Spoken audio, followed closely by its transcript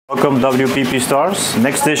Welcome WPP stars.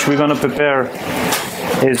 Next dish we're gonna prepare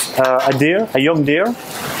is a deer, a young deer,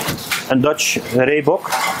 a Dutch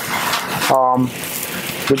reebok,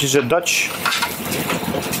 which is a Dutch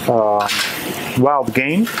wild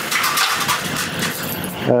game.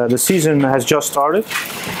 The season has just started.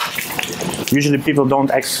 Usually people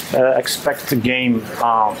don't expect the game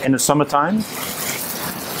in the summertime,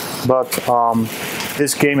 but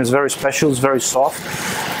this game is very special, it's very soft.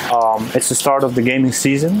 It's the start of the gaming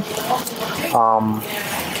season.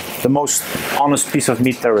 The most honest piece of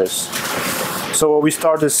meat there is. So what we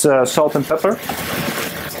start is salt and pepper.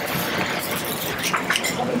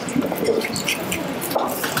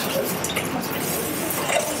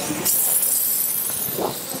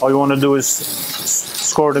 All you want to do is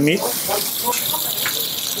score the meat.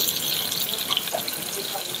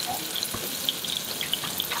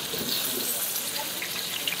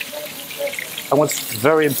 And what's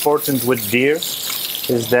very important with deer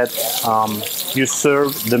is that you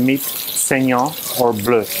serve the meat saignant or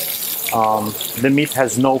bleu. The meat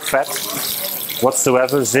has no fat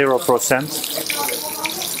whatsoever,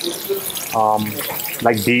 0%,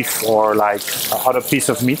 like beef or like other piece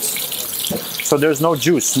of meat. So there's no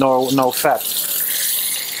juice, no fat.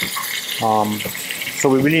 So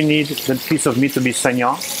we really need the piece of meat to be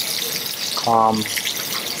saignant,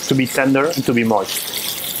 to be tender and to be moist.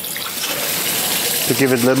 To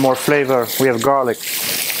give it a little more flavor, we have garlic,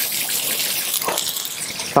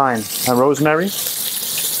 thyme and rosemary,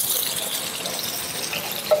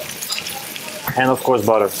 and of course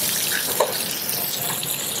butter.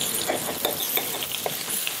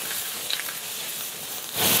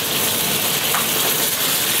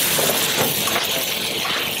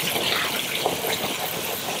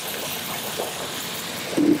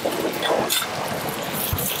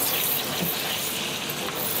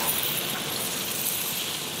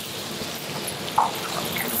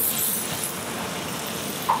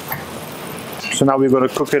 So now we're going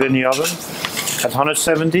to cook it in the oven at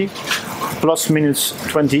 170 plus minus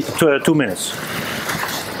 2 minutes.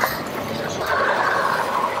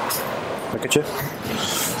 Look at you.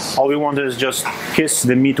 All we want is just kiss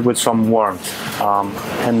the meat with some warmth.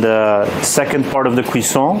 And the second part of the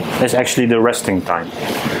cuisson is actually the resting time.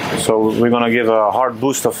 So we're going to give a hard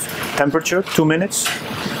boost of temperature, 2 minutes,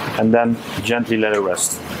 and then gently let it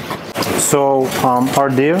rest. So our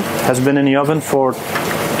deer has been in the oven for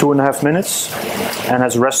 2.5 minutes and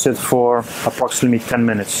has rested for approximately 10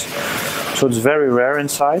 minutes. So it's very rare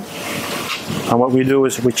inside. And what we do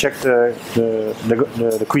is we check the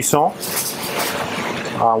cuisson.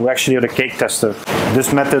 We actually are the cake tester.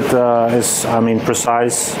 This method is,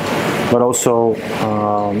 precise, but also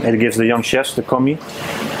it gives the young chefs, the commis,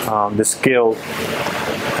 the skill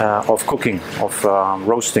of cooking, of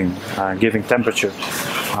roasting, giving temperature.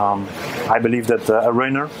 I believe that a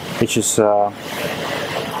runner, which is a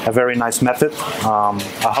very nice method, a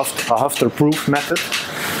Hafter-proof method,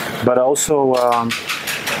 but also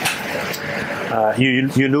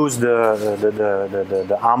you lose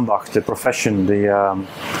the ambacht, the profession, the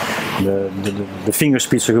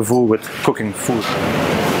fingerspitzengevoel with cooking food.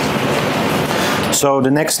 So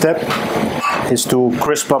the next step is to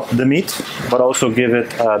crisp up the meat, but also give it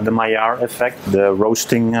the Maillard effect, the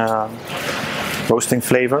roasting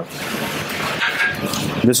flavor.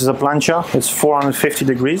 This is a plancha, it's 450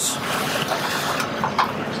 degrees.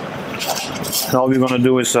 And all we're going to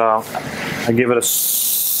do is give it a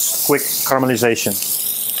quick caramelization.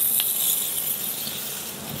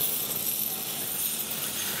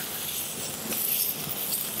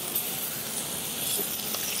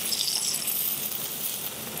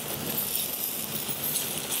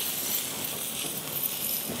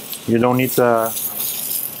 You don't need to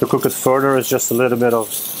cook it further, it's just a little bit of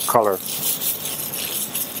color.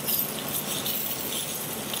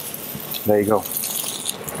 There you go.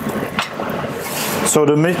 So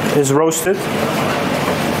the meat is roasted.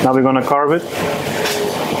 Now we're going to carve it.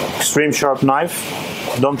 Extreme sharp knife.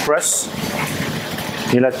 Don't press.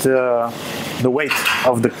 You let the weight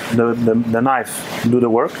of the knife do the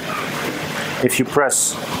work. If you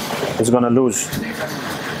press, it's going to lose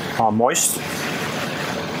moist.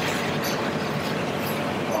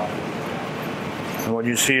 And what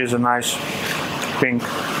you see is a nice pink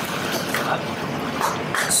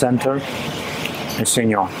center and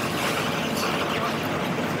saignant.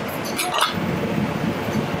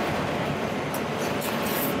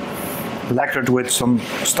 Lacquered with some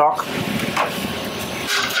stock,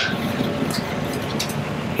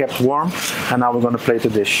 kept warm, and now we're going to plate the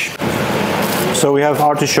dish. So we have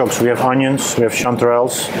artichokes, we have onions, we have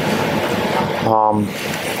chanterelles,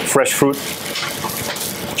 fresh fruit,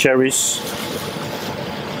 cherries,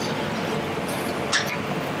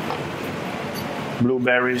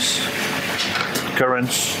 blueberries,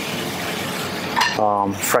 currants,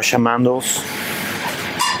 fresh amandels.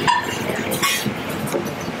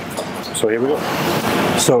 So here we go.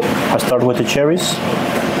 So I start with the cherries.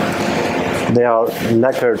 They are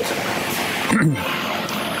lacquered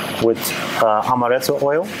with amaretto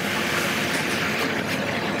oil.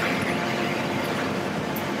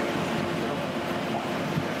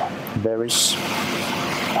 Berries.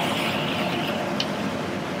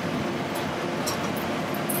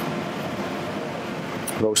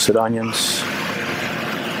 Roasted onions,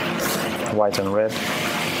 white and red.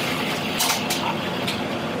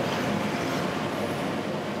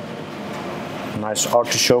 Nice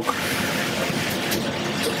artichoke,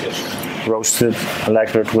 roasted,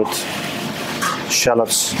 lacquered with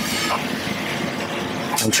shallots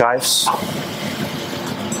and chives.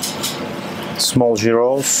 Small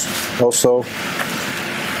gyros, also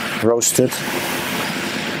roasted.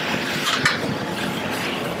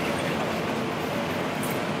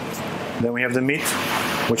 Then we have the meat,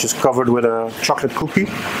 which is covered with a chocolate cookie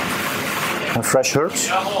and fresh herbs.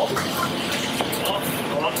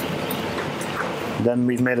 Then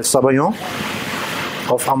we've made a sabayon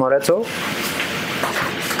of amaretto,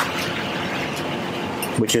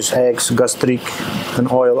 which is eggs, gastrique,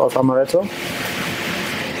 and oil of amaretto.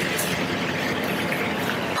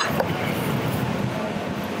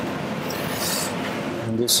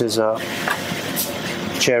 And this is a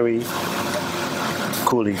cherry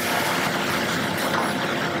coulis,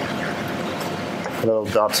 a little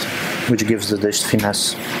dot, which gives the dish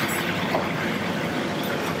finesse.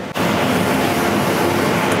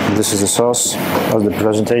 This is the sauce of the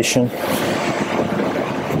presentation.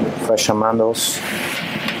 Fresh amandels.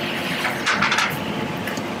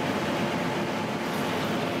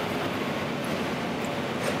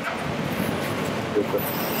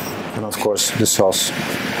 And of course the sauce,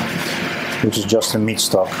 which is just a meat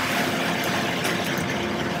stock.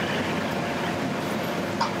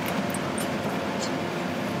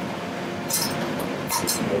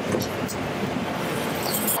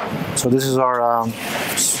 So this is our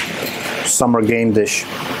summer game dish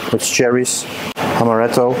with cherries,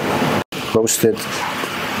 amaretto, roasted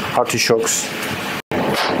artichokes,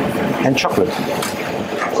 and chocolate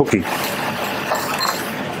cookie.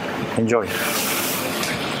 Enjoy.